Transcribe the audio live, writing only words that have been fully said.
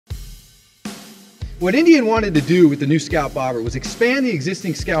What Indian wanted to do with the new Scout Bobber was expand the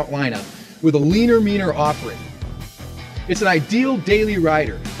existing Scout lineup with a leaner, meaner offering. It's an ideal daily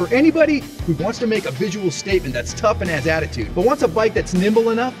rider for anybody who wants to make a visual statement that's tough and has attitude, but wants a bike that's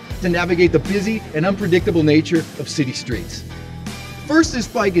nimble enough to navigate the busy and unpredictable nature of city streets. First, this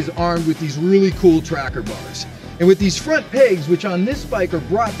bike is armed with these really cool tracker bars. And with these front pegs, which on this bike are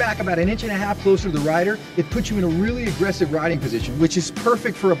brought back about 1.5 inches closer to the rider, it puts you in a really aggressive riding position, which is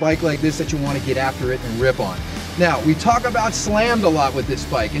perfect for a bike like this that you want to get after it and rip on. Now, we talk about slammed a lot with this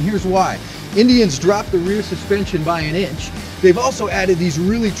bike, and here's why. Indians dropped the rear suspension by 1 inch. They've also added these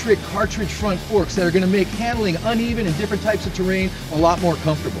really trick cartridge front forks that are going to make handling uneven in different types of terrain a lot more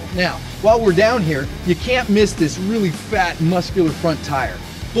comfortable. Now, while we're down here, you can't miss this really fat, muscular front tire.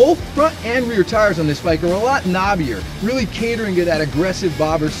 Both front and rear tires on this bike are a lot knobbier, really catering to that aggressive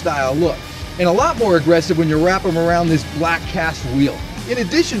bobber style look, and a lot more aggressive when you wrap them around this black cast wheel. In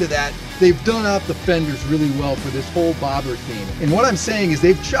addition to that, they've done up the fenders really well for this whole bobber theme. And what I'm saying is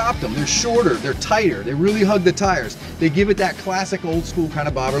they've chopped them. They're shorter, they're tighter, they really hug the tires. They give it that classic old school kind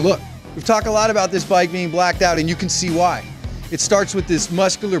of bobber look. We've talked a lot about this bike being blacked out, and you can see why. It starts with this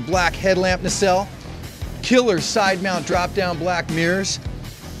muscular black headlamp nacelle, killer side mount drop down black mirrors,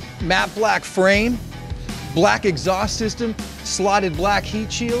 matte black frame, black exhaust system, slotted black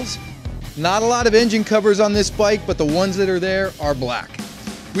heat shields. Not a lot of engine covers on this bike, but the ones that are there are black.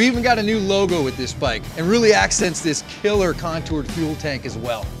 We even got a new logo with this bike and really accents this killer contoured fuel tank as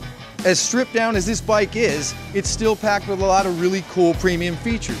well. As stripped down as this bike is, it's still packed with a lot of really cool premium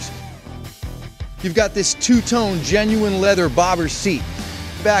features. You've got this two-tone genuine leather bobber seat.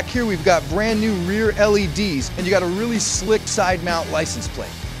 Back here we've got brand new rear LEDs, and you got a really slick side mount license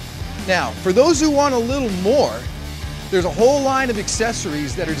plate. Now, for those who want a little more, there's a whole line of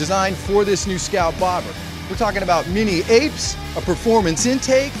accessories that are designed for this new Scout Bobber. We're talking about mini apes, a performance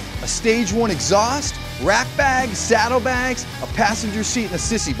intake, a stage 1 exhaust, rack bags, saddlebags, a passenger seat, and a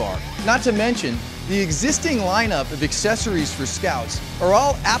sissy bar. Not to mention, the existing lineup of accessories for Scouts are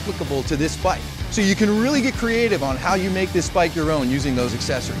all applicable to this bike. So you can really get creative on how you make this bike your own using those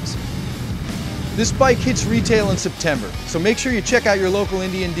accessories. This bike hits retail in September, so make sure you check out your local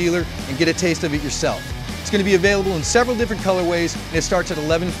Indian dealer and get a taste of it yourself. It's going to be available in several different colorways, and it starts at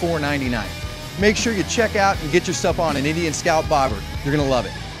 $11,499. Make sure you check out and get yourself on an Indian Scout Bobber. You're going to love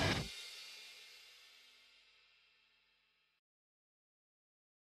it.